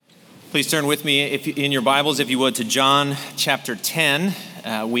Please turn with me in your Bibles, if you would, to John chapter 10.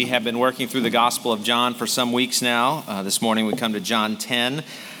 We have been working through the Gospel of John for some weeks now. This morning we come to John 10.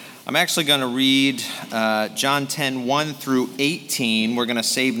 I'm actually going to read John 10, 1 through 18. We're going to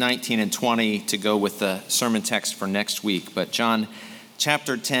save 19 and 20 to go with the sermon text for next week. But John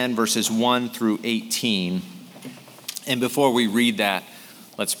chapter 10, verses 1 through 18. And before we read that,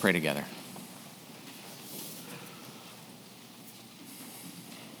 let's pray together.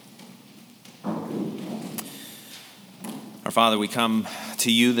 Our Father, we come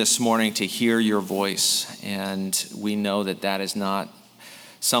to you this morning to hear your voice, and we know that that is not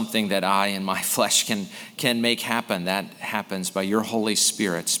something that I and my flesh can make happen. That happens by your Holy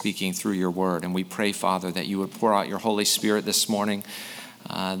Spirit speaking through your word. And we pray, Father, that you would pour out your Holy Spirit this morning,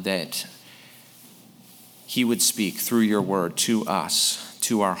 that he would speak through your word to us,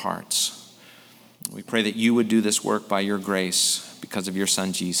 to our hearts. We pray that you would do this work by your grace because of your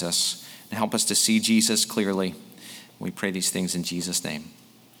Son, Jesus, and help us to see Jesus clearly. We pray these things in Jesus' name.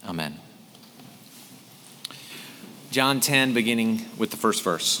 Amen. John 10, beginning with the first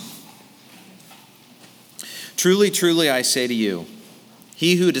verse. Truly, truly, I say to you,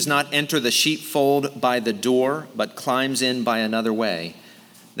 he who does not enter the sheepfold by the door, but climbs in by another way,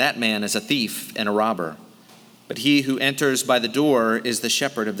 that man is a thief and a robber. But he who enters by the door is the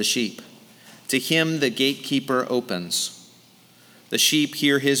shepherd of the sheep. To him the gatekeeper opens. The sheep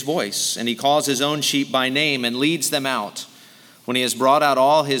hear his voice, and he calls his own sheep by name and leads them out. When he has brought out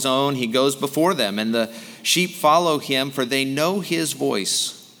all his own, he goes before them, and the sheep follow him, for they know his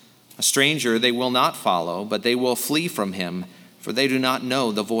voice. A stranger they will not follow, but they will flee from him, for they do not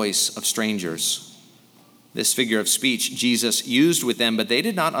know the voice of strangers. This figure of speech Jesus used with them, but they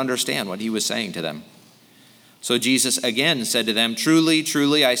did not understand what he was saying to them. So Jesus again said to them, Truly,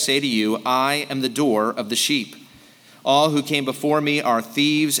 truly, I say to you, I am the door of the sheep. All who came before me are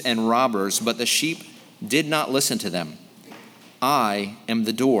thieves and robbers, but the sheep did not listen to them. I am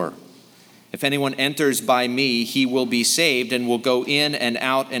the door. If anyone enters by me, he will be saved and will go in and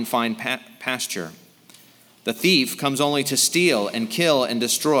out and find pasture. The thief comes only to steal and kill and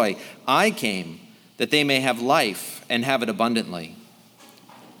destroy. I came that they may have life and have it abundantly.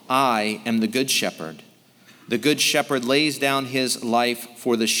 I am the good shepherd. The good shepherd lays down his life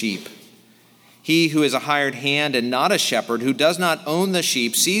for the sheep. He who is a hired hand and not a shepherd, who does not own the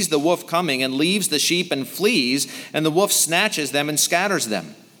sheep, sees the wolf coming and leaves the sheep and flees, and the wolf snatches them and scatters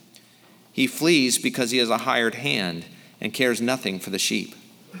them. He flees because he is a hired hand and cares nothing for the sheep.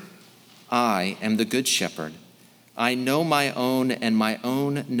 I am the good shepherd. I know my own, and my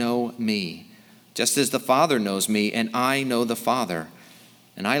own know me, just as the Father knows me, and I know the Father,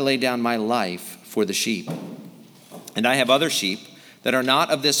 and I lay down my life for the sheep. And I have other sheep that are not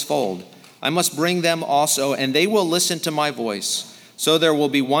of this fold. I must bring them also, and they will listen to my voice. So there will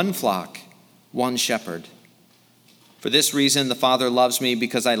be one flock, one shepherd. For this reason the Father loves me,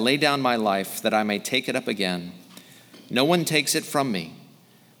 because I lay down my life that I may take it up again. No one takes it from me,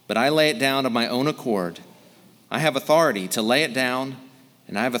 but I lay it down of my own accord. I have authority to lay it down,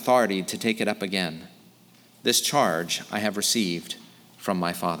 and I have authority to take it up again. This charge I have received from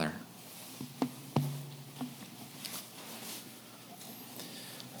my Father.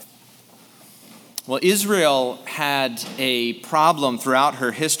 Well, Israel had a problem throughout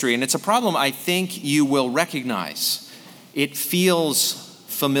her history, and it's a problem I think you will recognize. It feels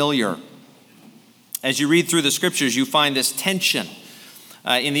familiar. As you read through the scriptures, you find this tension.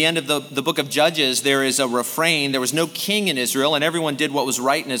 In the end of the book of Judges, there is a refrain. There was no king in Israel, and everyone did what was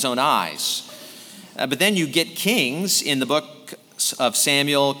right in his own eyes. But then you get kings in the book of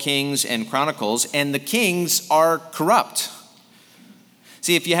Samuel, Kings, and Chronicles, and the kings are corrupt.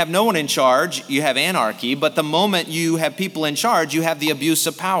 See, if you have no one in charge, you have anarchy, but the moment you have people in charge, you have the abuse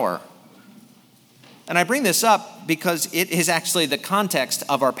of power. And I bring this up because it is actually the context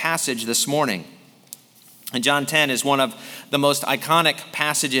of our passage this morning. And John 10 is one of the most iconic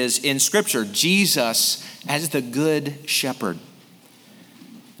passages in Scripture, Jesus as the good shepherd.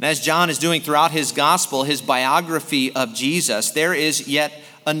 And as John is doing throughout his gospel, his biography of Jesus, this is yet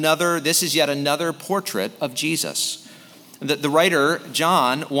another portrait of Jesus. The writer,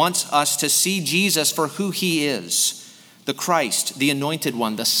 John, wants us to see Jesus for who he is, the Christ, the anointed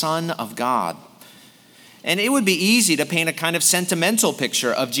one, the Son of God. And it would be easy to paint a kind of sentimental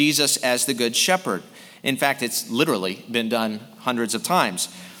picture of Jesus as the Good Shepherd. In fact, it's literally been done hundreds of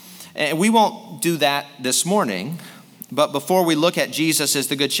times. And we won't do that this morning, but before we look at Jesus as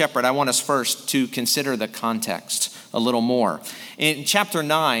the Good Shepherd, I want us first to consider the context a little more. In chapter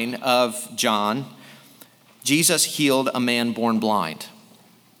 9 of John, Jesus healed a man born blind.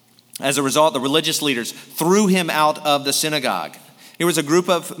 As a result, the religious leaders threw him out of the synagogue. Here was a group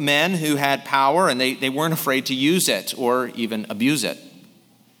of men who had power, and they weren't afraid to use it or even abuse it.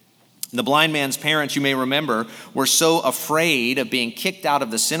 The blind man's parents, you may remember, were so afraid of being kicked out of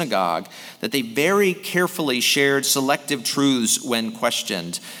the synagogue that they very carefully shared selective truths when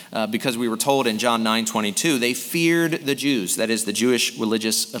questioned, because we were told in John 9:22, they feared the Jews, that is, the Jewish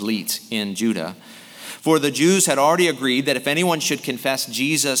religious elite in Judah. For the Jews had already agreed that if anyone should confess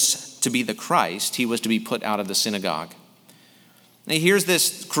Jesus to be the Christ, he was to be put out of the synagogue. Now, here's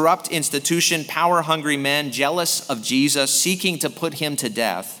this corrupt institution, power-hungry men, jealous of Jesus, seeking to put him to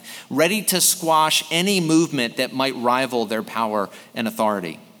death, ready to squash any movement that might rival their power and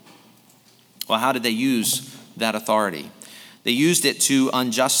authority. Well, how did they use that authority? They used it to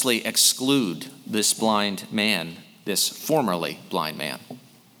unjustly exclude this blind man, this formerly blind man.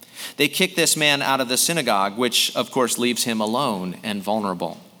 They kicked this man out of the synagogue, which, of course, leaves him alone and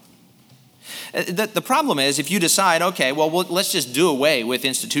vulnerable. The problem is, if you decide, okay, well, let's just do away with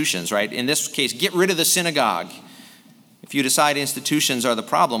institutions, right? In this case, get rid of the synagogue. If you decide institutions are the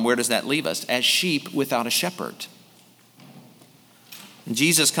problem, where does that leave us? As sheep without a shepherd. When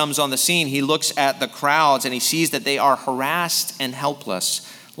Jesus comes on the scene, he looks at the crowds and he sees that they are harassed and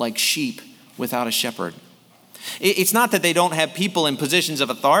helpless like sheep without a shepherd. It's not that they don't have people in positions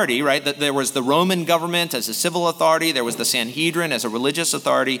of authority, right? That there was the Roman government as a civil authority. There was the Sanhedrin as a religious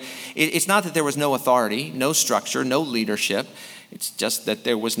authority. It's not that there was no authority, no structure, no leadership. It's just that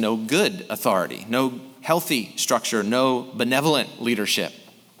there was no good authority, no healthy structure, no benevolent leadership.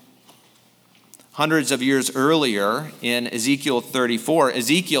 Hundreds of years earlier in Ezekiel 34,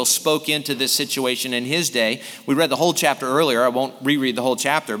 Ezekiel spoke into this situation in his day. We read the whole chapter earlier. I won't reread the whole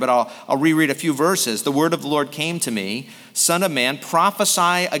chapter, but I'll reread a few verses. The word of the Lord came to me, Son of man,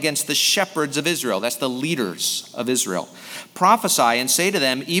 prophesy against the shepherds of Israel. That's the leaders of Israel. Prophesy and say to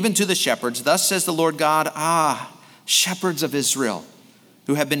them, even to the shepherds, thus says the Lord God, shepherds of Israel,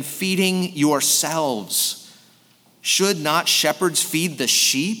 who have been feeding yourselves. Should not shepherds feed the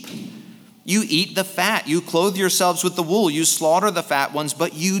sheep? You eat the fat, you clothe yourselves with the wool, you slaughter the fat ones,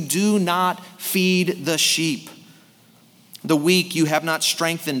 but you do not feed the sheep. The weak you have not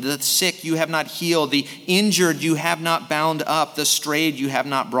strengthened, the sick you have not healed, the injured you have not bound up, the strayed you have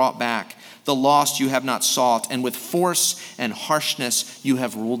not brought back, the lost you have not sought, and with force and harshness you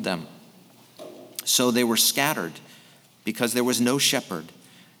have ruled them. So they were scattered because there was no shepherd,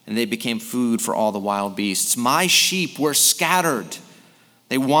 and they became food for all the wild beasts. My sheep were scattered.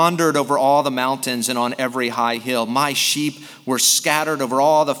 They wandered over all the mountains and on every high hill. My sheep were scattered over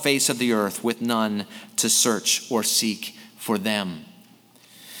all the face of the earth with none to search or seek for them.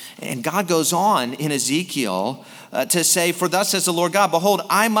 And God goes on in Ezekiel to say, for thus says the Lord God, behold,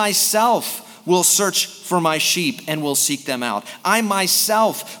 I myself will search for my sheep and will seek them out. I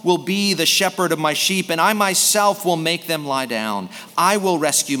myself will be the shepherd of my sheep, and I myself will make them lie down. I will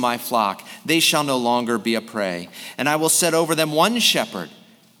rescue my flock. They shall no longer be a prey. And I will set over them one shepherd,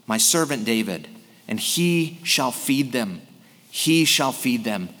 my servant David, and he shall feed them. He shall feed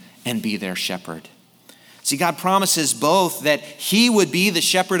them and be their shepherd. See, God promises both that he would be the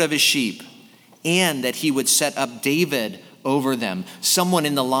shepherd of his sheep and that he would set up David over them, someone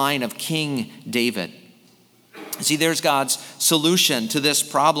in the line of King David. See, there's God's solution to this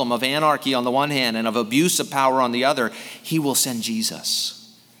problem of anarchy on the one hand and of abuse of power on the other. He will send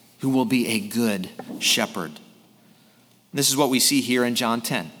Jesus, who will be a good shepherd. This is what we see here in John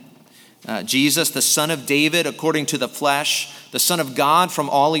 10. Jesus, the son of David, according to the flesh, the Son of God from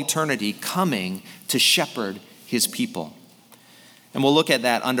all eternity, coming to shepherd his people. And we'll look at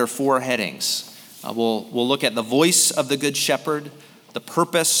that under four headings. We'll look at the voice of the Good Shepherd, the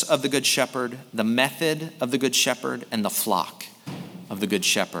purpose of the Good Shepherd, the method of the Good Shepherd, and the flock of the Good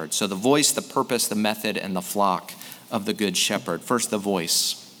Shepherd. So the voice, the purpose, the method, and the flock of the Good Shepherd. First, the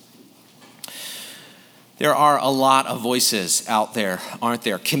voice. There are a lot of voices out there, aren't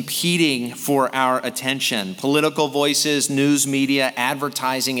there, competing for our attention. Political voices, news media,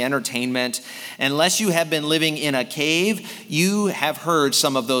 advertising, entertainment. Unless you have been living in a cave, you have heard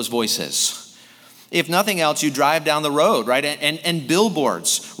some of those voices. If nothing else, you drive down the road, right? And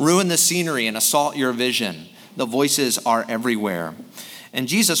billboards ruin the scenery and assault your vision. The voices are everywhere. And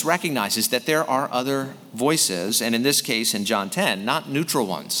Jesus recognizes that there are other voices, and in this case, in John 10, not neutral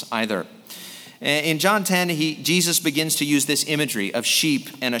ones either. In John 10, Jesus begins to use this imagery of sheep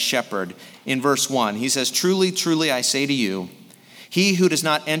and a shepherd. In verse 1, he says, truly, truly, I say to you, he who does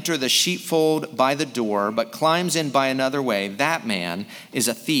not enter the sheepfold by the door, but climbs in by another way, that man is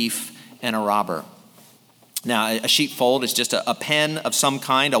a thief and a robber. Now, a sheepfold is just a pen of some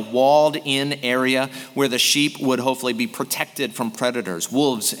kind, a walled-in area where the sheep would hopefully be protected from predators,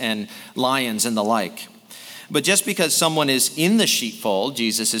 wolves and lions and the like. But just because someone is in the sheepfold,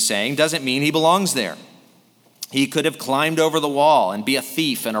 Jesus is saying, doesn't mean he belongs there. He could have climbed over the wall and be a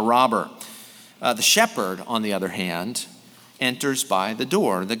thief and a robber. The shepherd, on the other hand, enters by the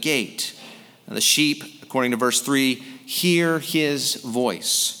door, the gate. And the sheep, according to verse 3, hear his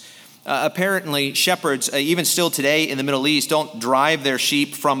voice. Apparently, shepherds, even still today in the Middle East, don't drive their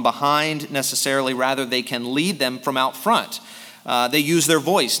sheep from behind necessarily. Rather, they can lead them from out front. They use their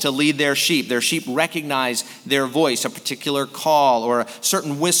voice to lead their sheep. Their sheep recognize their voice, a particular call or a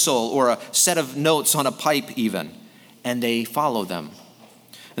certain whistle or a set of notes on a pipe even, and they follow them.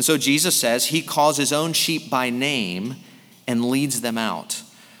 And so Jesus says he calls his own sheep by name and leads them out.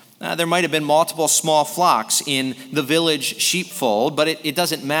 There might have been multiple small flocks in the village sheepfold, but it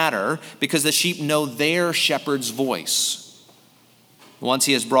doesn't matter because the sheep know their shepherd's voice. Once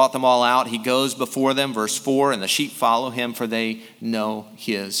he has brought them all out, he goes before them, verse 4, and the sheep follow him, for they know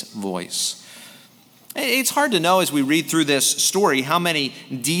his voice. It's hard to know as we read through this story how many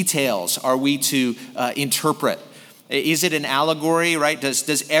details are we to interpret. Is it an allegory, right?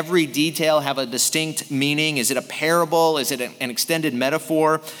 Does every detail have a distinct meaning? Is it a parable? Is it an extended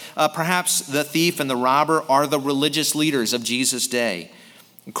metaphor? Perhaps the thief and the robber are the religious leaders of Jesus' day.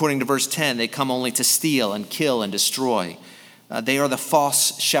 According to verse 10, they come only to steal and kill and destroy. They are the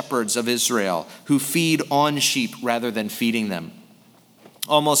false shepherds of Israel who feed on sheep rather than feeding them.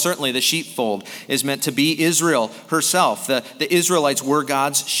 Almost certainly the sheepfold is meant to be Israel herself. The Israelites were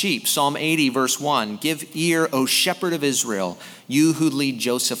God's sheep. Psalm 80 verse 1, give ear, O shepherd of Israel, you who lead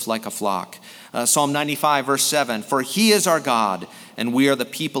Joseph like a flock. Psalm 95 verse 7, for he is our God, and we are the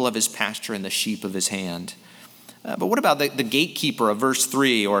people of his pasture and the sheep of his hand. But what about the gatekeeper of verse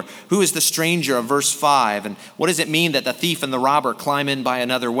 3, or who is the stranger of verse 5? And what does it mean that the thief and the robber climb in by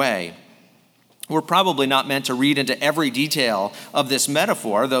another way? We're probably not meant to read into every detail of this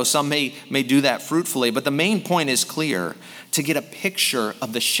metaphor, though some may do that fruitfully. But the main point is clear, to get a picture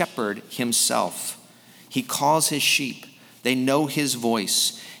of the shepherd himself. He calls his sheep. They know his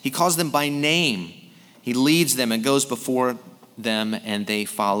voice. He calls them by name. He leads them and goes before them, and they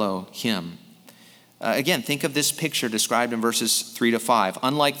follow him. Again, think of this picture described in verses 3 to 5.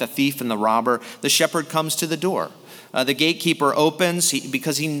 Unlike the thief and the robber, the shepherd comes to the door. The gatekeeper opens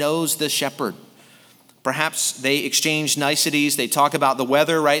because he knows the shepherd. Perhaps they exchange niceties. They talk about the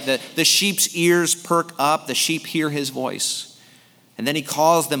weather, right? The sheep's ears perk up. The sheep hear his voice. And then he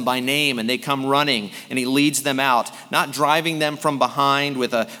calls them by name, and they come running, and he leads them out, not driving them from behind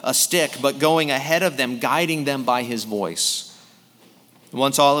with a stick, but going ahead of them, guiding them by his voice.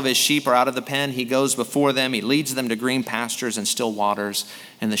 Once all of his sheep are out of the pen, he goes before them. He leads them to green pastures and still waters,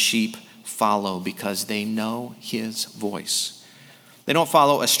 and the sheep follow because they know his voice. They don't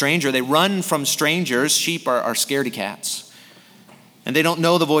follow a stranger. They run from strangers. Sheep are scaredy cats. And they don't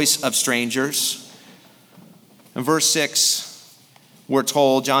know the voice of strangers. In verse 6, we're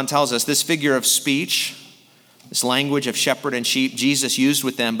told, John tells us, this figure of speech, this language of shepherd and sheep, Jesus used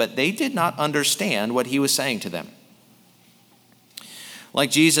with them, but they did not understand what he was saying to them. Like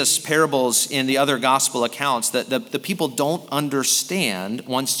Jesus' parables in the other gospel accounts, the people don't understand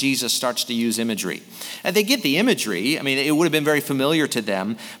once Jesus starts to use imagery. And they get the imagery. I mean, it would have been very familiar to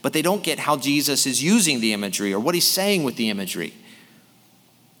them, but they don't get how Jesus is using the imagery or what he's saying with the imagery.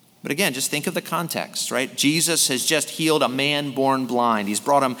 But again, just think of the context, right? Jesus has just healed a man born blind. He's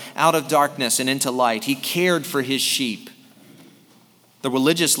brought him out of darkness and into light. He cared for his sheep. The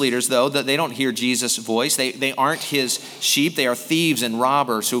religious leaders, though, that they don't hear Jesus' voice. They aren't his sheep. They are thieves and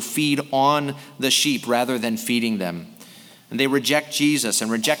robbers who feed on the sheep rather than feeding them. And they reject Jesus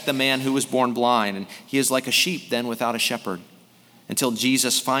and reject the man who was born blind. And he is like a sheep then without a shepherd until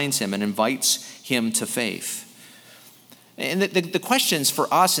Jesus finds him and invites him to faith. And the questions for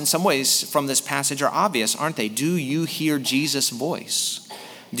us in some ways from this passage are obvious, aren't they? Do you hear Jesus' voice?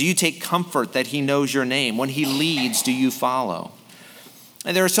 Do you take comfort that he knows your name? When he leads, do you follow?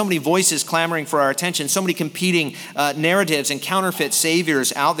 And there are so many voices clamoring for our attention, so many competing narratives and counterfeit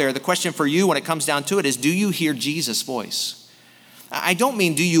saviors out there. The question for you when it comes down to it is, do you hear Jesus' voice? I don't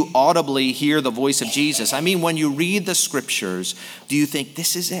mean do you audibly hear the voice of Jesus. I mean when you read the scriptures, do you think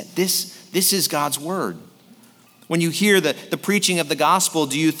this is it? This is God's word? When you hear the preaching of the gospel,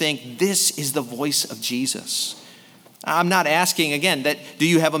 do you think this is the voice of Jesus? I'm not asking, again, that do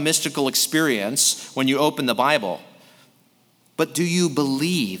you have a mystical experience when you open the Bible? But do you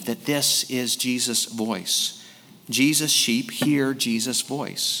believe that this is Jesus' voice? Jesus' sheep hear Jesus'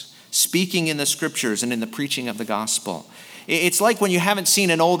 voice, speaking in the scriptures and in the preaching of the gospel. It's like when you haven't seen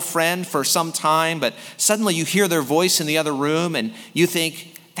an old friend for some time, but suddenly you hear their voice in the other room and you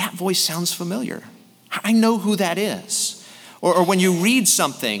think, that voice sounds familiar. I know who that is. Or when you read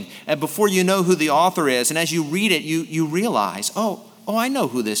something and before you know who the author is, and as you read it, you realize, oh, I know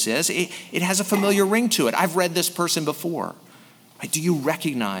who this is. It has a familiar ring to it. I've read this person before. Right? Do you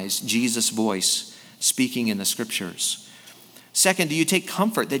recognize Jesus' voice speaking in the scriptures? Second, do you take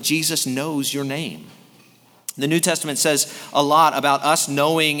comfort that Jesus knows your name? The New Testament says a lot about us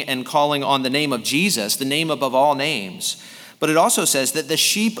knowing and calling on the name of Jesus, the name above all names. But it also says that the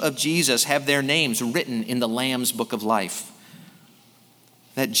sheep of Jesus have their names written in the Lamb's book of life.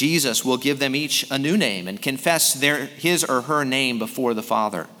 That Jesus will give them each a new name and confess his or her name before the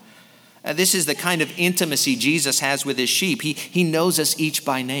Father. This is the kind of intimacy Jesus has with his sheep. He knows us each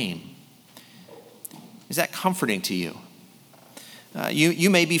by name. Is that comforting to you? You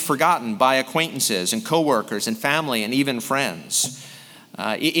may be forgotten by acquaintances and coworkers and family and even friends.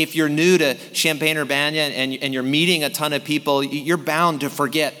 If you're new to Champaign-Urbana and you're meeting a ton of people, you're bound to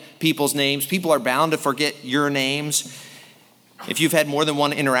forget people's names. People are bound to forget your names. If you've had more than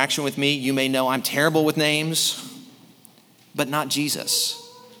one interaction with me, you may know I'm terrible with names, but not Jesus.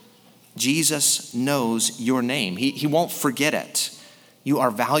 Jesus knows your name. He won't forget it. You are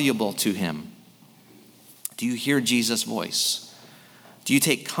valuable to him. Do you hear Jesus' voice? Do you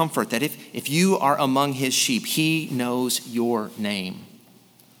take comfort that if you are among his sheep, he knows your name?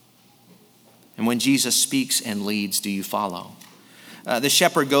 And when Jesus speaks and leads, do you follow? The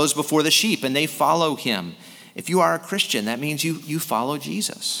shepherd goes before the sheep and they follow him. If you are a Christian, that means you follow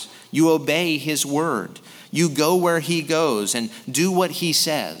Jesus. You obey his word. You go where he goes and do what he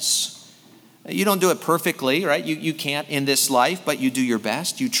says. You don't do it perfectly, right? You can't in this life, but you do your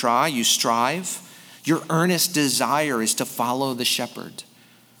best. You try, you strive. Your earnest desire is to follow the shepherd.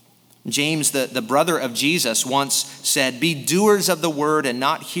 James, the brother of Jesus, once said, "Be doers of the word and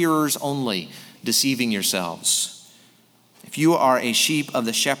not hearers only, deceiving yourselves." If you are a sheep of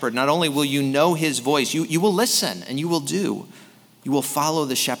the shepherd, not only will you know his voice, you will listen and you will do. You will follow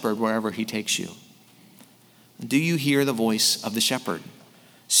the shepherd wherever he takes you. Do you hear the voice of the shepherd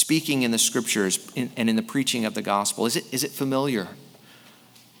speaking in the scriptures and in the preaching of the gospel? Is it familiar?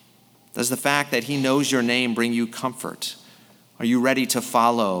 Does the fact that he knows your name bring you comfort? Are you ready to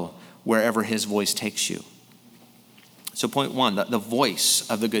follow wherever his voice takes you? So point one, the voice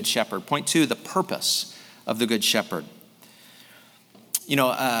of the good shepherd. Point two, the purpose of the good shepherd.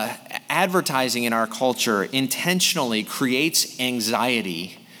 Advertising in our culture intentionally creates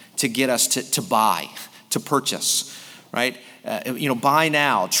anxiety to get us to buy, to purchase, right? Buy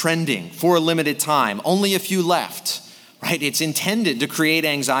now, trending, for a limited time, only a few left, right? It's intended to create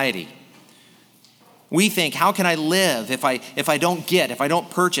anxiety. We think, how can I live if I don't get, if I don't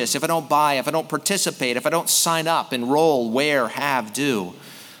purchase, if I don't buy, if I don't participate, if I don't sign up, enroll, wear, have, do?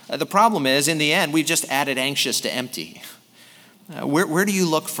 The problem is, in the end, we've just added anxious to empty. Where do you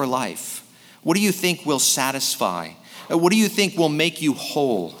look for life? What do you think will satisfy? What do you think will make you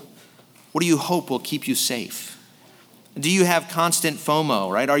whole? What do you hope will keep you safe? Do you have constant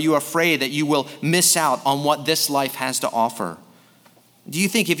FOMO, right? Are you afraid that you will miss out on what this life has to offer? Do you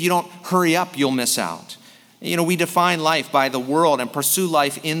think if you don't hurry up, you'll miss out? We define life by the world and pursue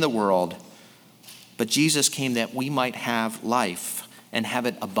life in the world. But Jesus came that we might have life and have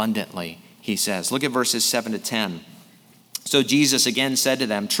it abundantly, he says. Look at verses 7 to 10. So Jesus again said to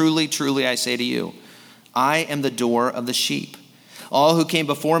them, "Truly, truly, I say to you, I am the door of the sheep. All who came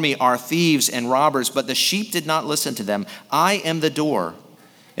before me are thieves and robbers, but the sheep did not listen to them. I am the door.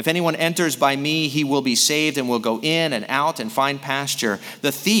 If anyone enters by me, he will be saved and will go in and out and find pasture.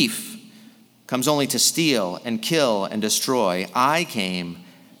 The thief comes only to steal and kill and destroy. I came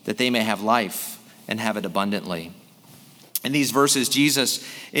that they may have life and have it abundantly." In these verses, Jesus,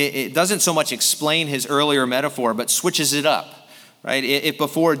 it doesn't so much explain his earlier metaphor, but switches it up, right? If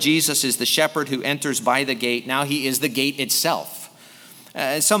before Jesus is the shepherd who enters by the gate, now he is the gate itself.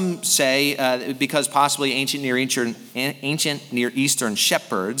 Some say because possibly ancient Near Eastern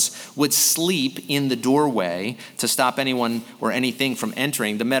shepherds would sleep in the doorway to stop anyone or anything from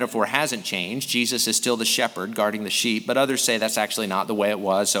entering. The metaphor hasn't changed. Jesus is still the shepherd guarding the sheep, but others say that's actually not the way it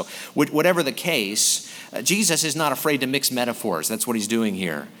was. So whatever the case, Jesus is not afraid to mix metaphors. That's what he's doing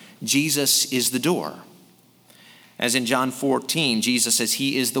here. Jesus is the door. As in John 14, Jesus says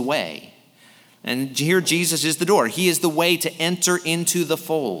he is the way. And here Jesus is the door. He is the way to enter into the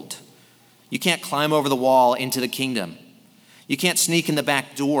fold. You can't climb over the wall into the kingdom. You can't sneak in the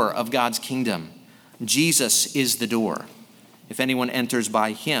back door of God's kingdom. Jesus is the door. If anyone enters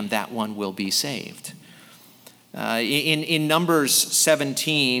by him, that one will be saved. In Numbers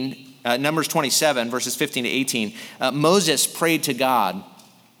 27, verses 15 to 18, Moses prayed to God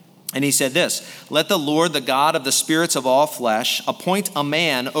And he said this, "Let the Lord, the God of the spirits of all flesh, appoint a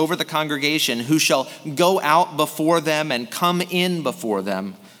man over the congregation who shall go out before them and come in before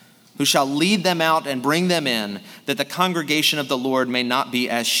them, who shall lead them out and bring them in, that the congregation of the Lord may not be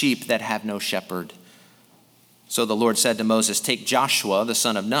as sheep that have no shepherd." So the Lord said to Moses, "Take Joshua, the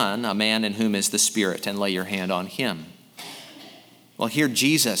son of Nun, a man in whom is the Spirit, and lay your hand on him." Well, here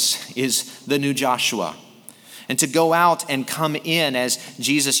Jesus is the new Joshua. And to go out and come in, as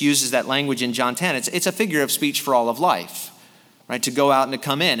Jesus uses that language in John 10, it's a figure of speech for all of life, right? To go out and to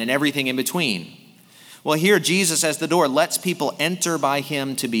come in and everything in between. Well, here Jesus as the door lets people enter by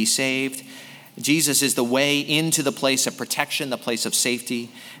him to be saved. Jesus is the way into the place of protection, the place of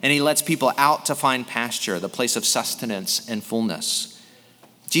safety, and he lets people out to find pasture, the place of sustenance and fullness.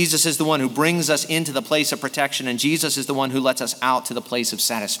 Jesus is the one who brings us into the place of protection, and Jesus is the one who lets us out to the place of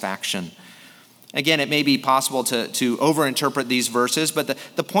satisfaction. Again, it may be possible to overinterpret these verses, but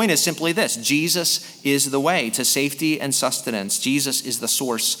the point is simply this: Jesus is the way to safety and sustenance. Jesus is the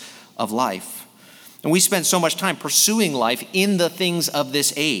source of life. And we spend so much time pursuing life in the things of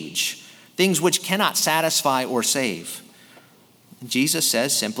this age, things which cannot satisfy or save. Jesus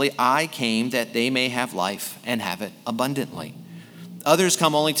says simply, "I came that they may have life and have it abundantly." Others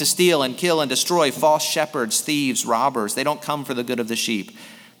come only to steal and kill and destroy, false shepherds, thieves, robbers. They don't come for the good of the sheep.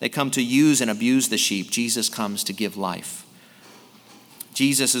 They come to use and abuse the sheep. Jesus comes to give life.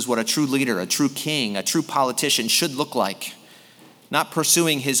 Jesus is what a true leader, a true king, a true politician should look like. Not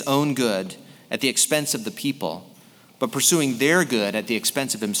pursuing his own good at the expense of the people, but pursuing their good at the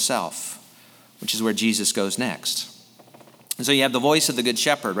expense of himself, which is where Jesus goes next. And so you have the voice of the good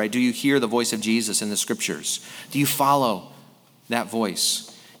shepherd, right? Do you hear the voice of Jesus in the scriptures? Do you follow that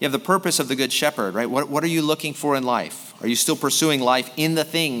voice? You have the purpose of the good shepherd, right? What are you looking for in life? Are you still pursuing life in the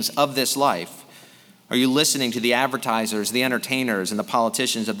things of this life? Are you listening to the advertisers, the entertainers, and the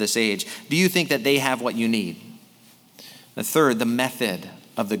politicians of this age? Do you think that they have what you need? The third, the method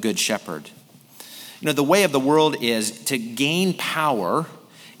of the good shepherd. You know, the way of the world is to gain power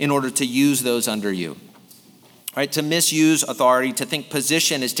in order to use those under you, right? To misuse authority, to think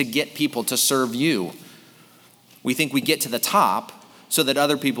position is to get people to serve you. We think we get to the top so that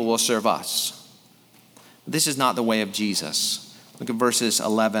other people will serve us. This is not the way of Jesus. Look at verses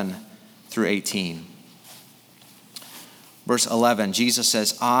 11 through 18. Verse 11, Jesus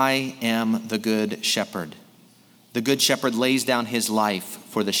says, "I am the good shepherd. The good shepherd lays down his life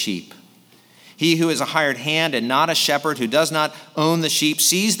for the sheep. He who is a hired hand and not a shepherd, who does not own the sheep,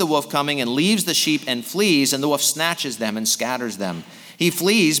 sees the wolf coming and leaves the sheep and flees, and the wolf snatches them and scatters them. He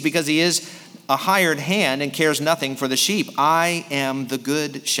flees because he is a hired hand and cares nothing for the sheep. I am the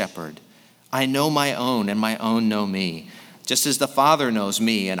good shepherd. I know my own, and my own know me, just as the Father knows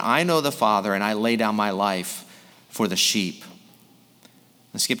me, and I know the Father, and I lay down my life for the sheep."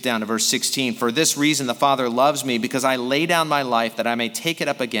 Let's skip down to verse 16. "For this reason the Father loves me, because I lay down my life that I may take it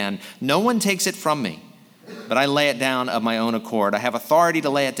up again. No one takes it from me, but I lay it down of my own accord. I have authority to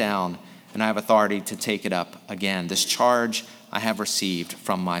lay it down, and I have authority to take it up again. This charge I have received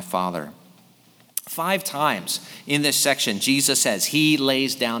from my Father." 5 times in this section, Jesus says he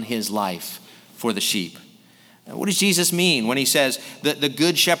lays down his life for the sheep. Now, what does Jesus mean when he says that the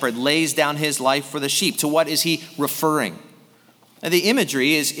good shepherd lays down his life for the sheep? To what is he referring? Now, the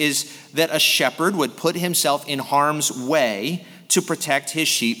imagery is that a shepherd would put himself in harm's way to protect his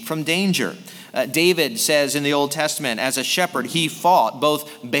sheep from danger. David says in the Old Testament, as a shepherd, he fought both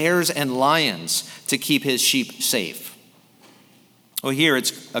bears and lions to keep his sheep safe. Well, here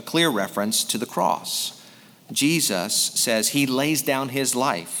it's a clear reference to the cross. Jesus says he lays down his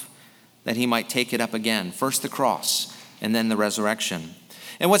life that he might take it up again. First the cross, and then the resurrection.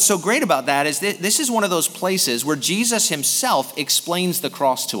 And what's so great about that is that this is one of those places where Jesus himself explains the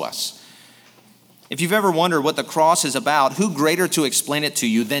cross to us. If you've ever wondered what the cross is about, who greater to explain it to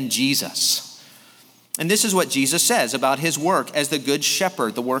you than Jesus? And this is what Jesus says about his work as the good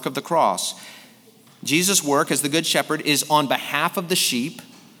shepherd, the work of the cross. Jesus' work as the good shepherd is on behalf of the sheep,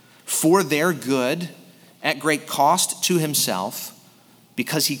 for their good, at great cost to himself,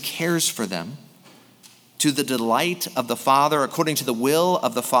 because he cares for them, to the delight of the Father, according to the will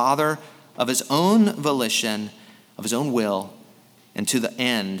of the Father, of his own volition, of his own will, and to the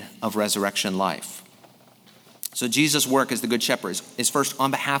end of resurrection life. So Jesus' work as the good shepherd is first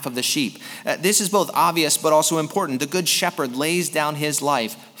on behalf of the sheep. This is both obvious but also important. The good shepherd lays down his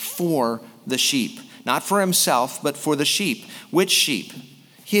life for the sheep. Not for himself, but for the sheep. Which sheep?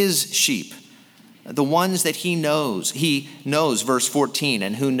 His sheep. The ones that he knows. He knows, verse 14,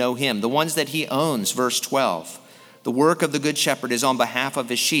 and who know him. The ones that he owns, verse 12. The work of the good shepherd is on behalf of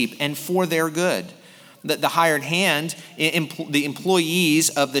his sheep and for their good. The hired hand, the employees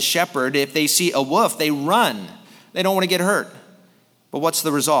of the shepherd, if they see a wolf, they run. They don't want to get hurt. But what's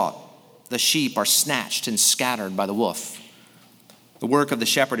the result? The sheep are snatched and scattered by the wolf. The work of the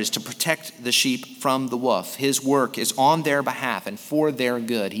shepherd is to protect the sheep from the wolf. His work is on their behalf and for their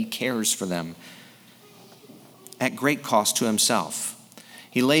good. He cares for them at great cost to himself.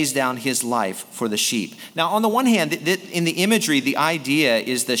 He lays down his life for the sheep. Now, on the one hand, in the imagery, the idea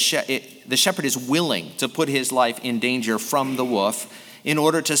is the shepherd is willing to put his life in danger from the wolf in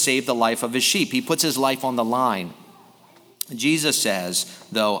order to save the life of his sheep. He puts his life on the line. Jesus says,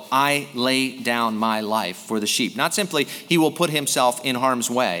 though, I lay down my life for the sheep. Not simply he will put himself in harm's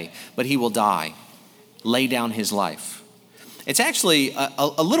way, but he will die, lay down his life. It's actually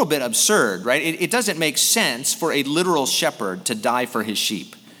a little bit absurd, right? It doesn't make sense for a literal shepherd to die for his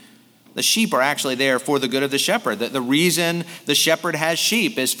sheep. The sheep are actually there for the good of the shepherd. The reason the shepherd has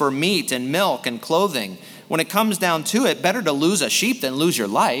sheep is for meat and milk and clothing. When it comes down to it, better to lose a sheep than lose your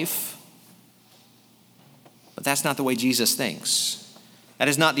life. But that's not the way Jesus thinks. That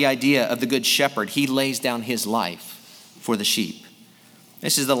is not the idea of the good shepherd. He lays down his life for the sheep.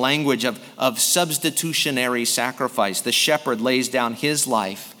 This is the language of substitutionary sacrifice. The shepherd lays down his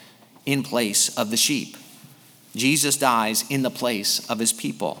life in place of the sheep. Jesus dies in the place of his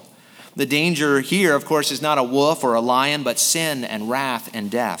people. The danger here, of course, is not a wolf or a lion, but sin and wrath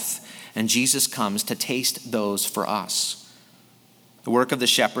and death. And Jesus comes to taste those for us. The work of the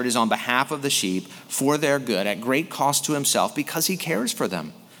shepherd is on behalf of the sheep for their good at great cost to himself because he cares for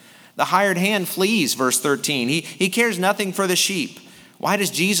them. The hired hand flees, verse 13. He cares nothing for the sheep. Why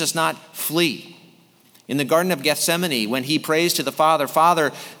does Jesus not flee? In the Garden of Gethsemane, when he prays to the Father,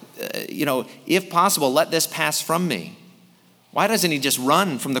 Father, if possible, let this pass from me. Why doesn't he just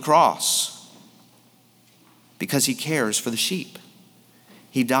run from the cross? Because he cares for the sheep.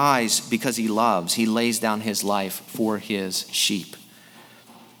 He dies because he loves. He lays down his life for his sheep.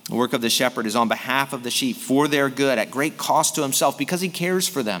 The work of the shepherd is on behalf of the sheep for their good at great cost to himself because he cares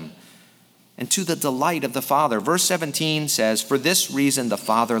for them and to the delight of the Father. Verse 17 says, for this reason the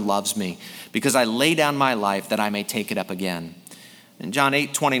Father loves me, because I lay down my life that I may take it up again. In John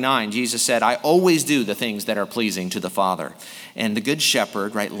 8:29, Jesus said, I always do the things that are pleasing to the Father. And the good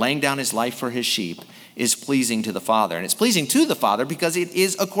shepherd, right, laying down his life for his sheep, is pleasing to the Father. And it's pleasing to the Father because it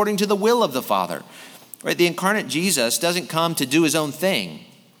is according to the will of the Father. Right? The incarnate Jesus doesn't come to do his own thing.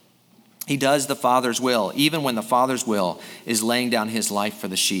 He does the Father's will, even when the Father's will is laying down his life for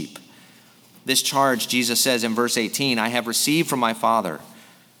the sheep. This charge, Jesus says in verse 18, I have received from my Father.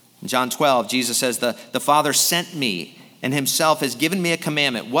 In John 12, Jesus says, the Father sent me and himself has given me a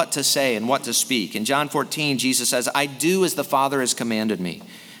commandment, what to say and what to speak. In John 14, Jesus says, I do as the Father has commanded me.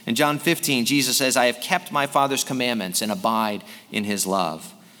 In John 15, Jesus says, I have kept my Father's commandments and abide in his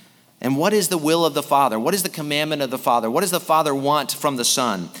love. And what is the will of the Father? What is the commandment of the Father? What does the Father want from the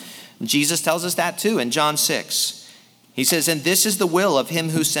Son? Jesus tells us that too in John 6. He says, and this is the will of him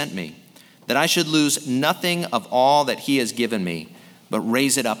who sent me, that I should lose nothing of all that he has given me, but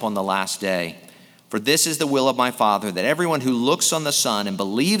raise it up on the last day. For this is the will of my Father, that everyone who looks on the Son and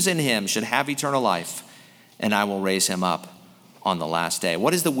believes in him should have eternal life, and I will raise him up on the last day.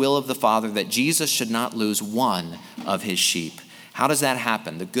 What is the will of the Father? That Jesus should not lose one of his sheep. How does that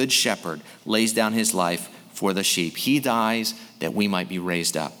happen? The good shepherd lays down his life for the sheep. He dies that we might be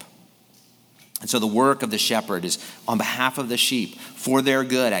raised up. And so the work of the shepherd is on behalf of the sheep for their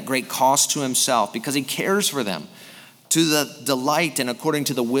good at great cost to himself because he cares for them to the delight and according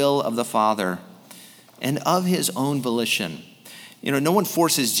to the will of the Father and of his own volition. No one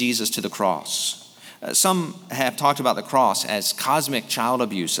forces Jesus to the cross. Some have talked about the cross as cosmic child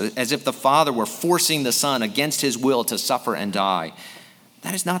abuse, as if the Father were forcing the Son against his will to suffer and die.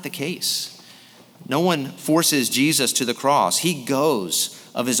 That is not the case. No one forces Jesus to the cross. He goes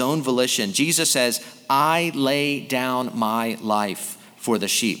of his own volition. Jesus says, I lay down my life for the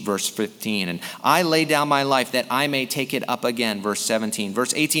sheep, verse 15. And I lay down my life that I may take it up again, verse 17.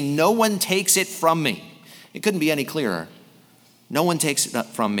 Verse 18, no one takes it from me. It couldn't be any clearer. No one takes it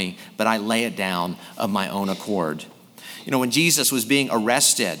from me, but I lay it down of my own accord. When Jesus was being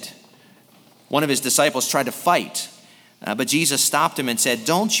arrested, one of his disciples tried to fight, but Jesus stopped him and said,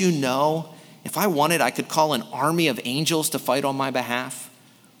 don't you know, if I wanted, I could call an army of angels to fight on my behalf?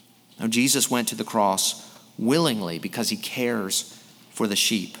 Now, Jesus went to the cross willingly because he cares for the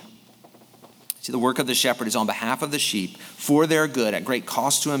sheep. See, the work of the shepherd is on behalf of the sheep for their good at great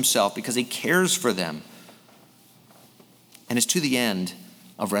cost to himself because he cares for them and is to the end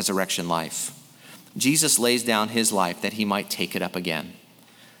of resurrection life. Jesus lays down his life that he might take it up again.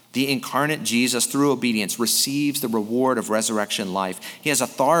 The incarnate Jesus, through obedience, receives the reward of resurrection life. He has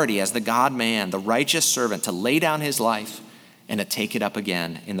authority as the God-man, the righteous servant, to lay down his life and to take it up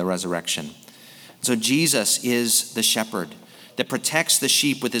again in the resurrection. So Jesus is the shepherd that protects the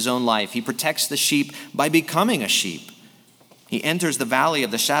sheep with his own life. He protects the sheep by becoming a sheep. He enters the valley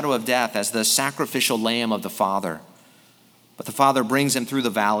of the shadow of death as the sacrificial lamb of the Father. But the Father brings him through the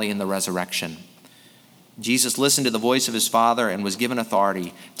valley in the resurrection. Jesus listened to the voice of his Father and was given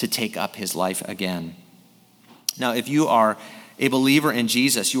authority to take up his life again. Now, if you are a believer in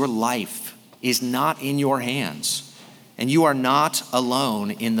Jesus, your life is not in your hands, and you are not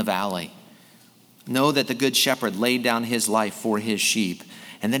alone in the valley. Know that the Good Shepherd laid down his life for his sheep,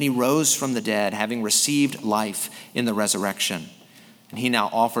 and then he rose from the dead, having received life in the resurrection. And he now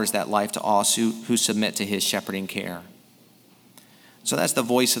offers that life to all who submit to his shepherding care. So that's the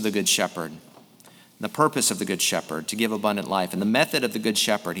voice of the Good Shepherd. The purpose of the Good Shepherd, to give abundant life. And the method of the Good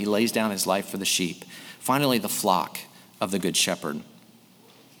Shepherd, he lays down his life for the sheep. Finally, the flock of the Good Shepherd.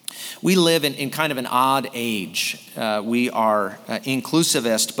 We live in kind of an odd age. We are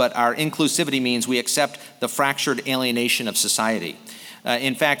inclusivist, but our inclusivity means we accept the fractured alienation of society.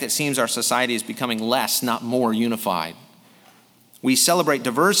 In fact, it seems our society is becoming less, not more, unified. We celebrate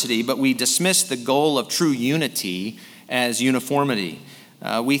diversity, but we dismiss the goal of true unity as uniformity.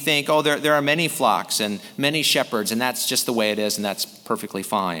 We think, there are many flocks and many shepherds, and that's just the way it is, and that's perfectly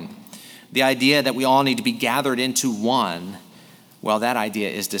fine. The idea that we all need to be gathered into one, well, that idea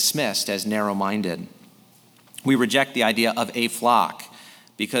is dismissed as narrow-minded. We reject the idea of a flock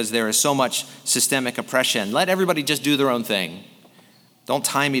because there is so much systemic oppression. Let everybody just do their own thing. Don't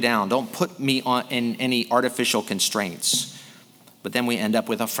tie me down. Don't put me in any artificial constraints. But then we end up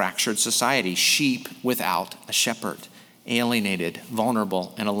with a fractured society, sheep without a shepherd, alienated,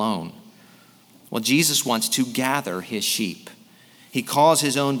 vulnerable, and alone. Well, Jesus wants to gather his sheep. He calls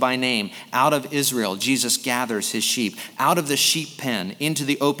his own by name. Out of Israel, Jesus gathers his sheep. Out of the sheep pen, into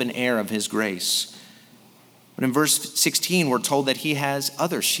the open air of his grace. But in verse 16, we're told that he has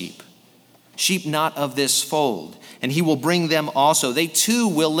other sheep. Sheep not of this fold. And he will bring them also. They too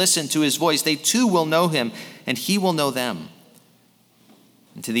will listen to his voice. They too will know him, and he will know them.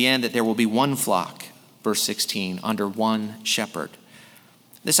 And to the end that there will be one flock, verse 16, under one shepherd.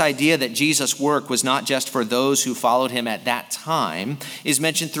 This idea that Jesus' work was not just for those who followed him at that time is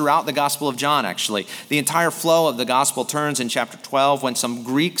mentioned throughout the Gospel of John, actually. The entire flow of the Gospel turns in chapter 12 when some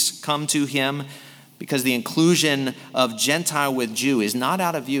Greeks come to him because the inclusion of Gentile with Jew is not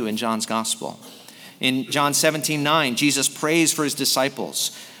out of view in John's Gospel. In John 17:9, Jesus prays for his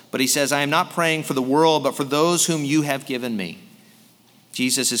disciples, but he says, I am not praying for the world, but for those whom you have given me.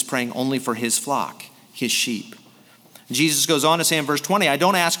 Jesus is praying only for his flock, his sheep. Jesus goes on to say in verse 20, I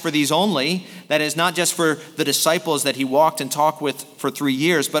don't ask for these only. That is not just for the disciples that he walked and talked with for 3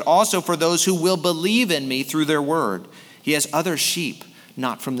 years, but also for those who will believe in me through their word. He has other sheep,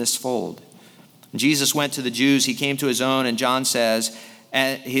 not from this fold. Jesus went to the Jews. He came to his own, and John says,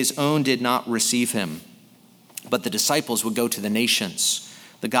 his own did not receive him. But the disciples would go to the nations.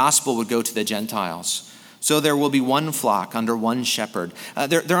 The gospel would go to the Gentiles. So there will be one flock under one shepherd.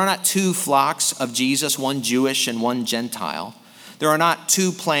 There are not two flocks of Jesus, one Jewish and one Gentile. There are not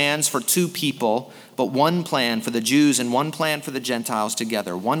two plans for two people, but one plan for the Jews and one plan for the Gentiles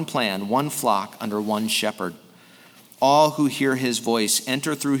together. One plan, one flock under one shepherd. All who hear his voice,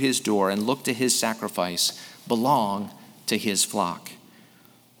 enter through his door, and look to his sacrifice, belong to his flock.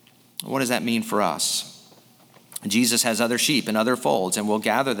 What does that mean for us? Jesus has other sheep and other folds, and will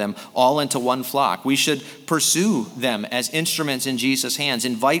gather them all into one flock. We should pursue them as instruments in Jesus' hands,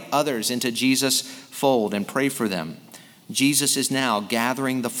 invite others into Jesus' fold, and pray for them. Jesus is now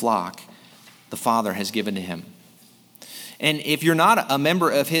gathering the flock the Father has given to him. And if you're not a member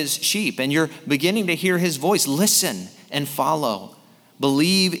of his sheep and you're beginning to hear his voice, listen and follow.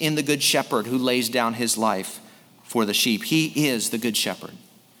 Believe in the Good Shepherd who lays down his life for the sheep. He is the Good Shepherd.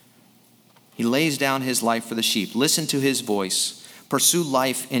 He lays down his life for the sheep. Listen to his voice. Pursue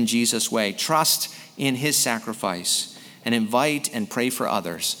life in Jesus' way. Trust in his sacrifice. And invite and pray for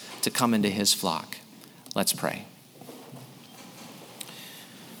others to come into his flock. Let's pray.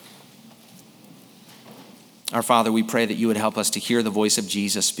 Our Father, we pray that you would help us to hear the voice of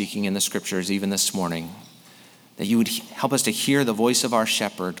Jesus speaking in the scriptures even this morning. That you would help us to hear the voice of our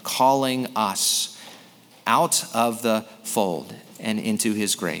shepherd calling us out of the fold and into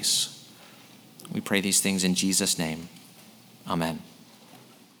his grace. We pray these things in Jesus' name. Amen.